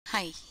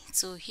Hi,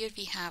 so here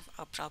we have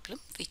a problem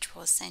which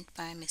was sent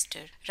by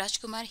Mr.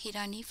 Rajkumar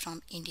Hirani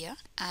from India,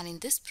 and in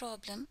this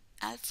problem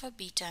alpha,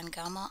 beta and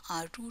gamma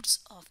are roots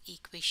of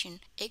equation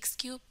x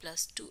cube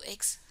plus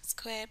 2x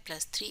square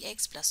plus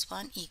 3x plus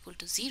 1 equal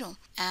to 0,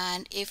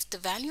 and if the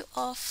value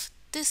of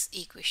this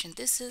equation,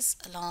 this is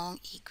a long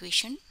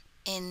equation,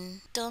 in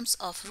terms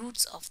of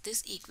roots of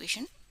this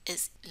equation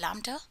is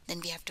lambda,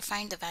 then we have to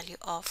find the value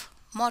of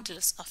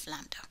modulus of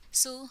lambda.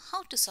 So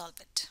how to solve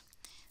it?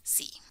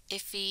 See,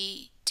 if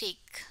we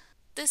take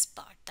this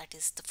part, that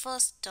is the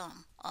first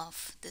term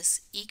of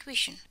this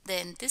equation,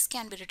 then this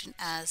can be written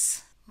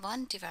as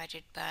 1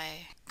 divided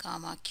by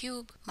gamma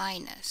cube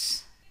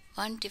minus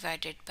 1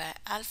 divided by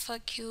alpha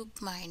cube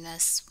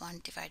minus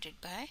 1 divided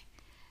by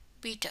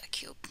beta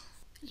cube.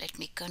 Let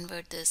me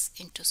convert this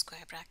into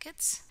square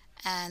brackets,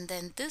 and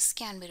then this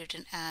can be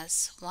written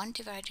as 1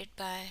 divided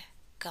by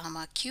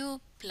gamma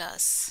cube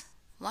plus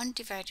 1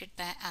 divided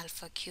by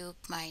alpha cube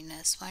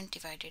minus 1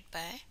 divided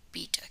by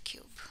beta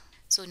cube.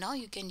 So now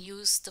you can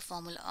use the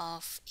formula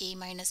of a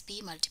minus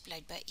b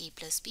multiplied by a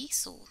plus b.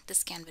 So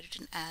this can be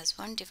written as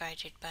 1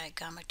 divided by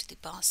gamma to the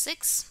power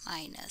 6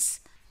 minus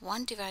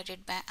 1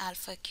 divided by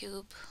alpha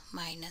cube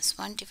minus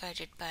 1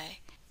 divided by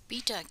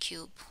beta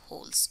cube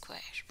whole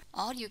square.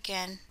 Or you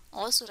can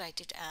also write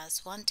it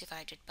as 1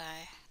 divided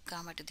by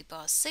gamma to the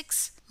power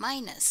 6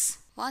 minus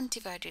 1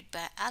 divided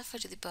by alpha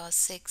to the power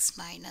 6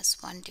 minus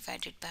 1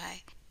 divided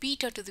by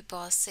beta to the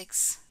power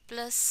 6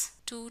 plus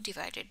 2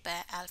 divided by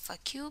alpha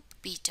cube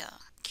beta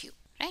cube,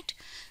 right?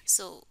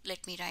 So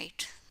let me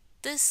write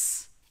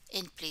this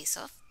in place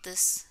of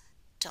this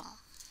term.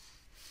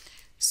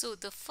 So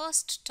the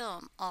first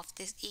term of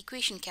this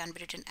equation can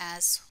be written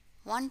as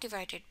 1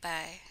 divided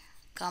by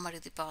gamma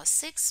to the power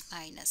 6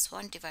 minus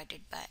 1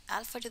 divided by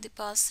alpha to the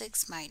power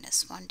 6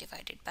 minus 1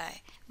 divided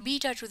by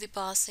beta to the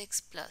power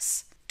 6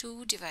 plus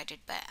 2 divided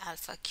by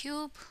alpha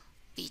cube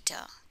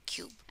beta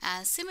cube.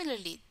 And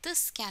similarly,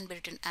 this can be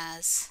written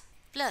as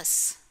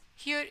plus.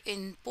 Here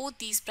in both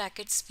these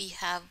brackets we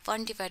have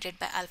 1 divided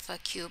by alpha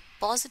cube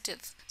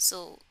positive.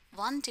 So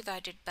 1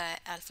 divided by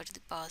alpha to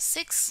the power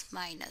 6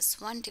 minus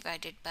 1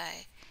 divided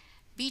by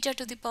beta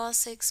to the power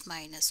 6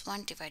 minus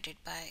 1 divided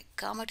by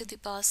gamma to the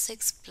power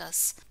 6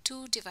 plus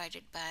 2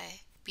 divided by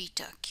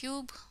beta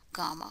cube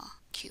gamma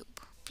cube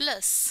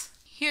plus.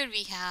 Here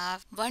we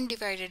have 1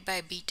 divided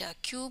by beta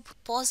cube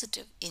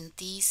positive in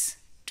these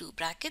two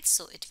brackets,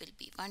 so it will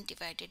be 1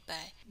 divided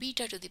by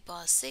beta to the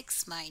power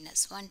 6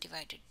 minus 1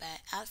 divided by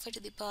alpha to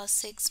the power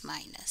 6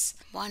 minus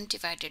 1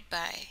 divided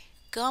by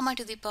gamma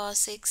to the power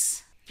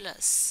 6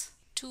 plus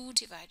 2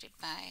 divided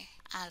by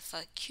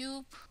alpha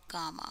cube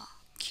gamma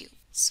cube.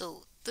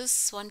 So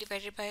this 1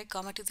 divided by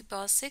gamma to the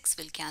power 6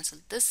 will cancel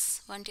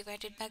this 1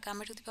 divided by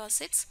gamma to the power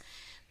 6.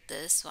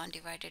 This 1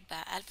 divided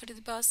by alpha to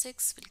the power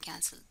 6 will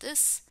cancel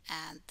this,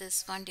 and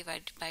this 1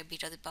 divided by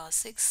beta to the power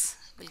 6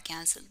 will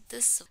cancel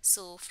this.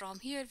 So from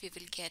here we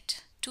will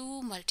get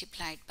 2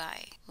 multiplied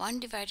by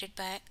 1 divided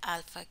by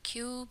alpha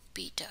cube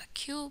beta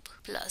cube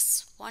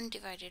plus 1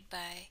 divided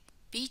by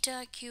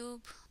beta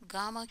cube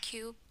gamma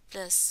cube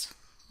plus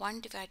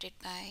 1 divided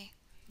by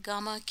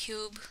gamma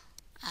cube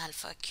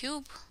alpha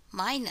cube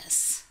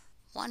minus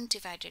 1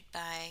 divided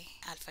by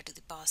alpha to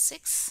the power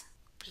 6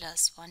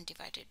 plus 1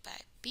 divided by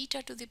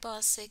beta to the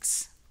power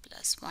 6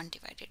 plus 1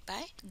 divided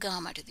by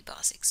gamma to the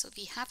power 6. So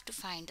we have to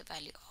find the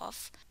value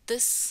of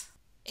this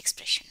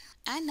expression.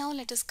 And now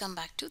let us come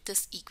back to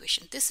this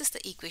equation. This is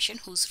the equation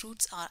whose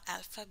roots are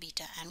alpha,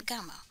 beta and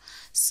gamma.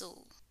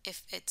 So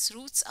if its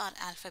roots are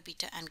alpha,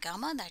 beta and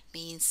gamma, that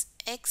means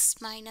x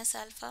minus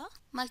alpha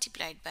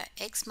multiplied by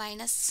x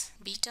minus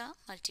beta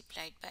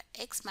multiplied by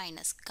x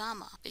minus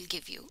gamma will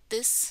give you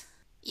this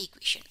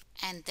equation.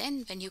 And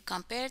then when you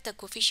compare the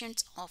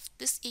coefficients of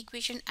this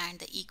equation and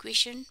the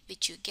equation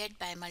which you get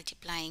by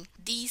multiplying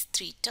these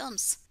three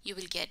terms, you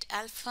will get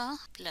alpha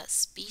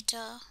plus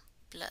beta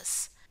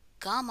plus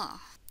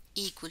gamma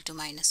equal to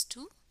minus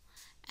 2,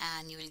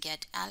 and you will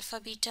get alpha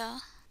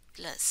beta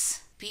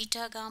plus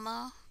beta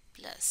gamma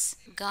plus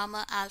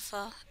gamma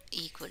alpha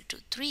equal to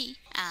 3,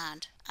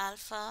 and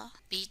alpha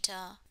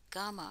beta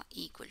gamma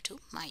equal to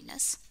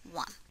minus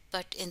 1.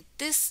 But in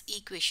this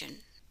equation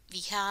we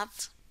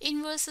have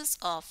inverses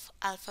of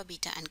alpha,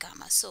 beta and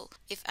gamma. So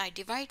if I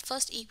divide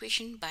first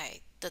equation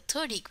by the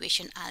third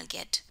equation, I'll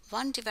get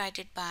 1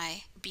 divided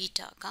by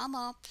beta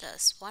gamma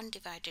plus 1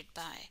 divided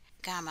by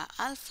gamma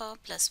alpha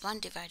plus 1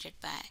 divided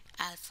by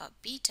alpha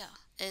beta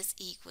is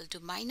equal to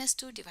minus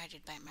 2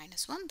 divided by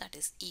minus 1, that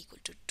is equal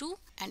to 2.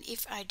 And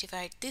if I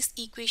divide this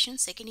equation,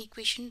 second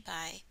equation,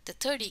 by the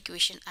third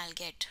equation, I'll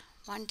get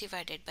 1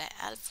 divided by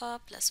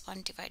alpha plus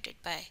 1 divided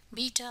by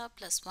beta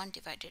plus 1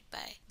 divided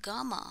by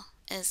gamma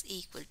is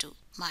equal to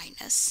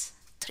minus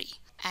 3.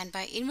 And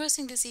by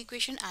inversing this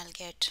equation, I'll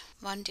get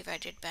 1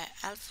 divided by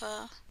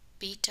alpha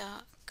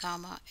beta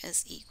gamma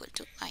is equal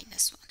to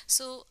minus 1.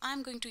 So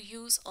I'm going to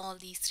use all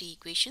these three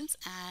equations,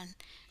 and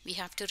we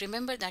have to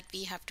remember that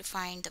we have to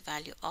find the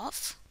value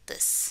of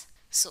this.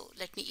 So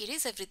let me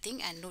erase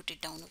everything and note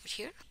it down over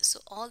here. So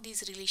all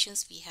these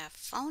relations we have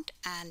found,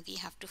 and we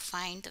have to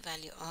find the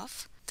value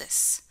of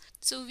this.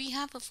 So we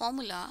have a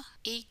formula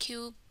a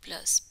cube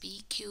plus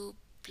b cube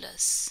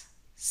plus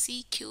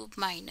c cube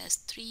minus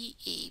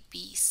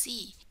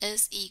 3abc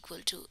is equal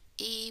to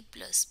a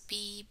plus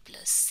b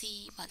plus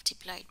c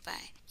multiplied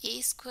by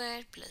a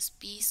square plus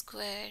b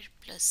square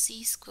plus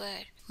c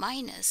square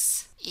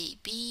minus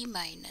ab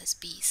minus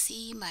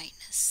bc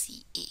minus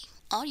ca.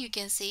 Or you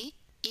can say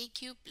a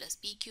cube plus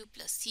b cube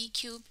plus c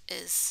cube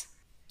is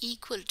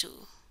equal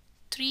to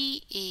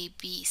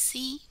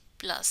 3abc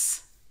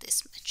plus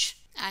this much.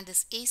 And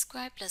this a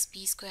square plus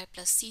b square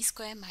plus c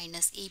square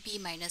minus ab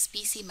minus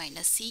bc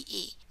minus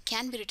ca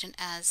can be written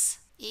as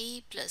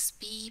a plus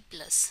b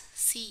plus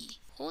c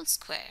whole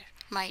square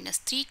minus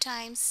 3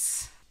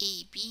 times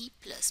ab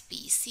plus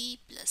bc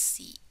plus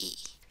ca.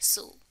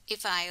 So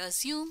if I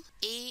assume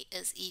a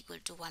is equal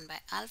to 1 by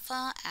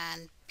alpha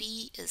and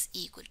b is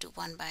equal to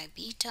 1 by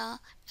beta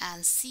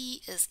and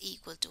c is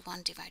equal to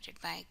 1 divided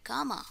by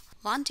gamma,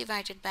 1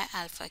 divided by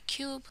alpha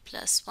cube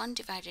plus 1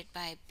 divided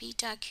by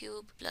beta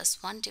cube plus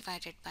 1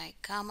 divided by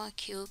gamma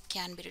cube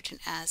can be written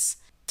as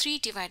 3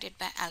 divided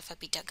by alpha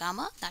beta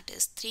gamma, that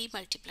is 3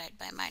 multiplied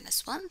by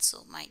minus 1,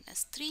 so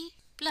minus 3,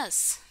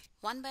 plus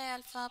 1 by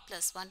alpha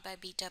plus 1 by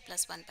beta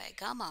plus 1 by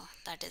gamma,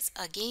 that is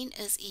again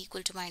is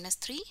equal to minus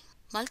 3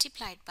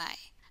 multiplied by,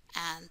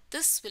 and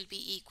this will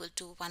be equal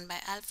to 1 by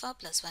alpha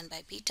plus 1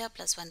 by beta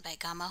plus 1 by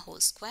gamma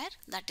whole square,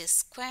 that is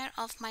square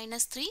of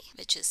minus 3,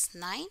 which is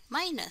 9,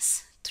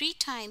 minus 3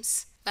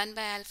 times 1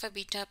 by alpha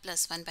beta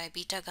plus 1 by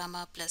beta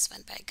gamma plus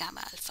 1 by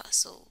gamma alpha,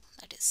 so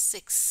that is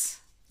 6.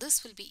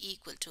 This will be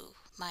equal to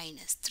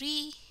minus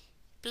 3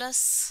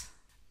 plus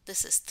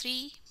this is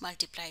 3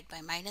 multiplied by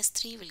minus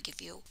 3 will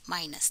give you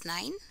minus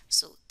 9.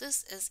 So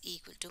this is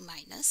equal to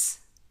minus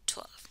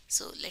 12.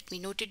 So let me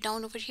note it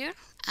down over here.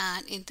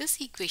 And in this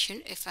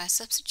equation, if I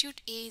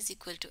substitute a is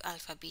equal to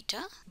alpha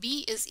beta,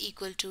 b is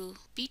equal to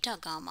beta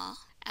gamma,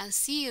 and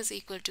c is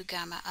equal to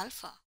gamma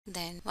alpha,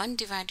 then 1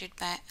 divided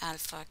by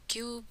alpha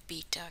cube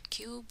beta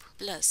cube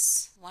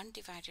plus 1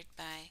 divided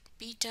by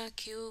beta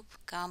cube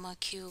gamma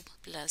cube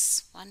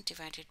plus 1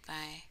 divided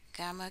by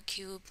gamma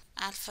cube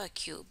alpha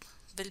cube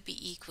will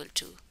be equal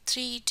to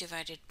 3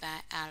 divided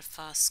by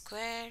alpha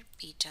square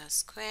beta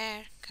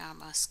square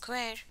gamma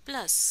square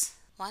plus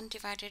 1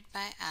 divided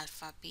by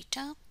alpha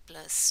beta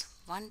plus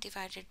 1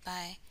 divided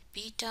by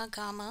beta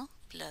gamma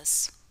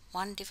plus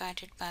 1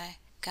 divided by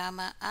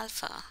gamma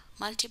alpha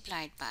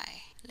multiplied by,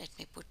 let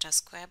me put a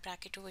square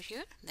bracket over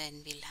here,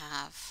 then we'll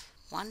have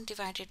 1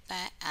 divided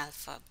by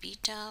alpha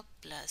beta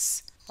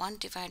plus 1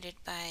 divided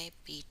by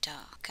beta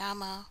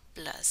gamma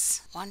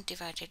plus 1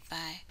 divided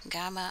by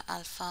gamma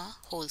alpha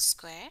whole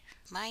square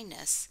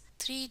minus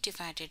 3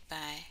 divided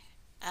by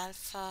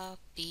alpha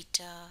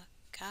beta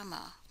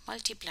gamma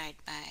multiplied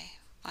by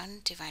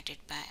 1 divided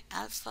by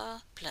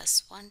alpha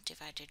plus 1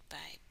 divided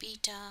by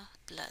beta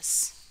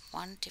plus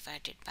 1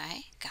 divided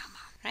by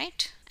gamma,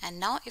 right? And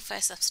now if I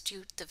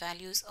substitute the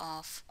values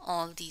of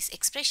all these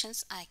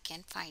expressions, I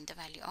can find the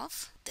value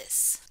of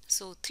this.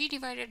 So 3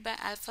 divided by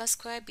alpha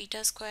square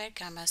beta square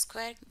gamma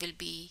square will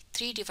be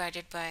 3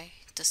 divided by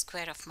the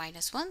square of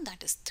minus 1,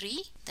 that is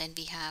 3. Then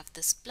we have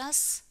this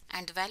plus,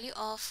 and the value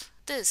of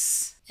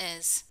this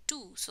is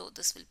 2, so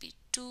this will be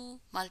 2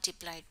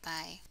 multiplied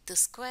by the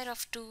square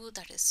of 2,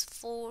 that is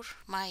 4,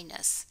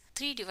 minus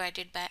 3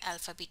 divided by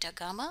alpha beta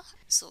gamma,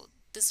 so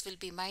this will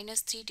be minus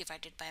 3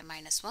 divided by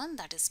minus 1,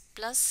 that is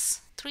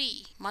plus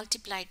 3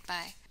 multiplied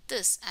by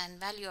this,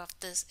 and value of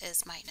this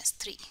is minus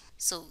 3.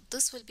 So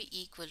this will be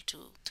equal to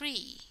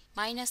 3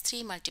 minus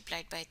 3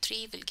 multiplied by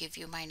 3 will give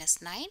you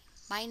minus 9.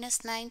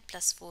 Minus 9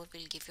 plus 4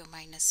 will give you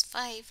minus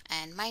 5,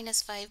 and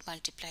minus 5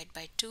 multiplied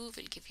by 2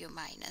 will give you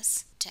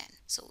minus 10.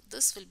 So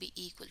this will be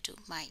equal to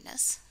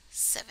minus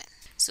 7.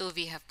 So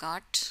we have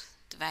got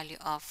the value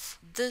of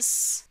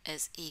this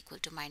is equal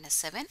to minus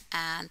 7,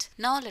 and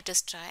now let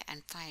us try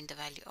and find the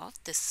value of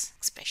this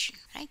expression,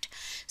 right?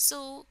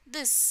 So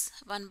this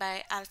 1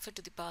 by alpha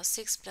to the power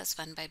 6 plus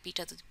 1 by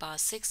beta to the power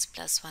 6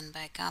 plus 1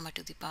 by gamma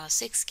to the power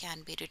 6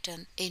 can be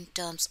written in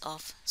terms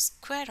of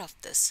square of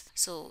this.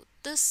 So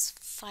this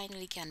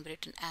finally can be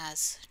written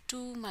as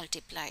 2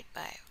 multiplied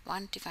by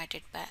 1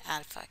 divided by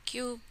alpha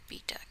cube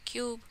beta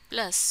cube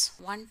plus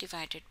 1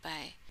 divided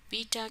by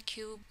beta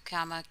cube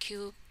gamma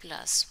cube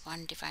plus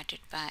 1 divided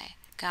by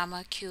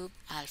gamma cube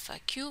alpha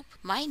cube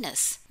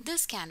minus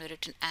this can be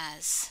written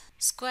as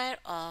square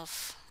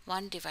of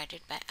 1 divided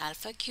by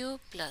alpha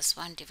cube plus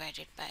 1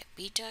 divided by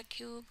beta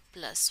cube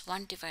plus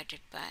 1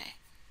 divided by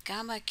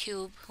gamma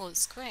cube whole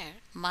square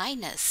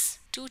minus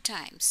 2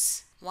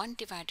 times 1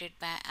 divided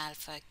by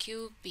alpha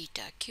cube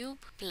beta cube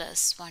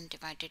plus 1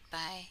 divided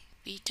by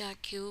beta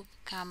cube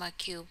gamma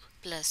cube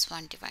plus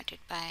 1 divided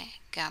by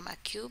gamma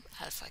cube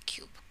alpha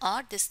cube.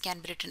 Or this can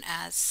be written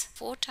as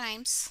 4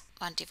 times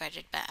 1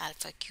 divided by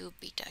alpha cube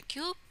beta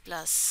cube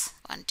plus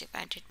 1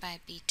 divided by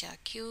beta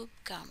cube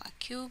gamma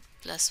cube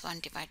plus 1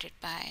 divided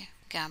by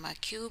gamma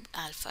cube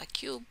alpha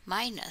cube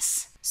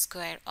minus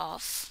square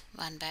of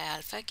 1 by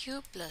alpha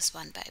cube plus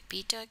 1 by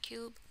beta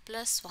cube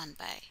plus 1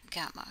 by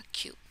gamma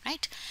cube,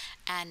 right?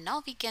 And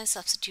now we can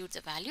substitute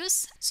the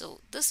values.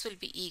 So this will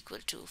be equal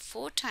to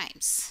 4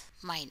 times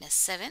minus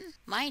 7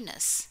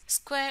 minus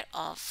square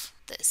of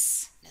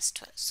this minus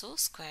 12. So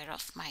square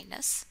of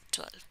minus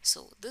 12.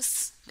 So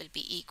this will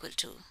be equal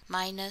to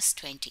minus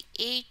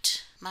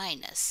 28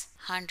 minus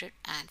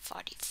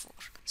 144.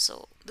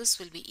 So this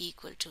will be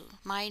equal to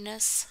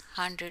minus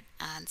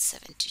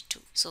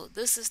 172. So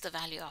this is the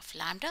value of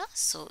lambda.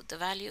 So the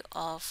value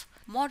of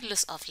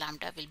modulus of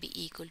lambda will be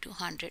equal to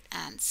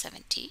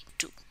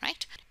 172,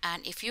 right?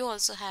 And if you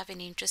also have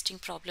an interesting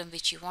problem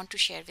which you want to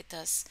share with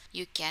us,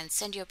 you can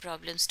send your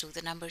problems to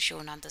the number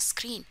shown on the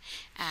screen.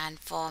 And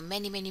for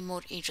many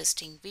more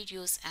interesting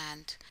videos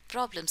and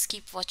problems,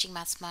 keep watching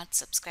Math Smart,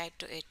 subscribe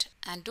to it,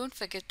 and don't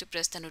forget to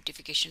press the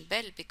notification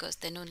bell, because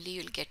then only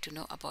you'll get to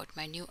know about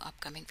my new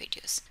upcoming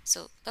videos.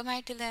 So bye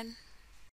bye till then.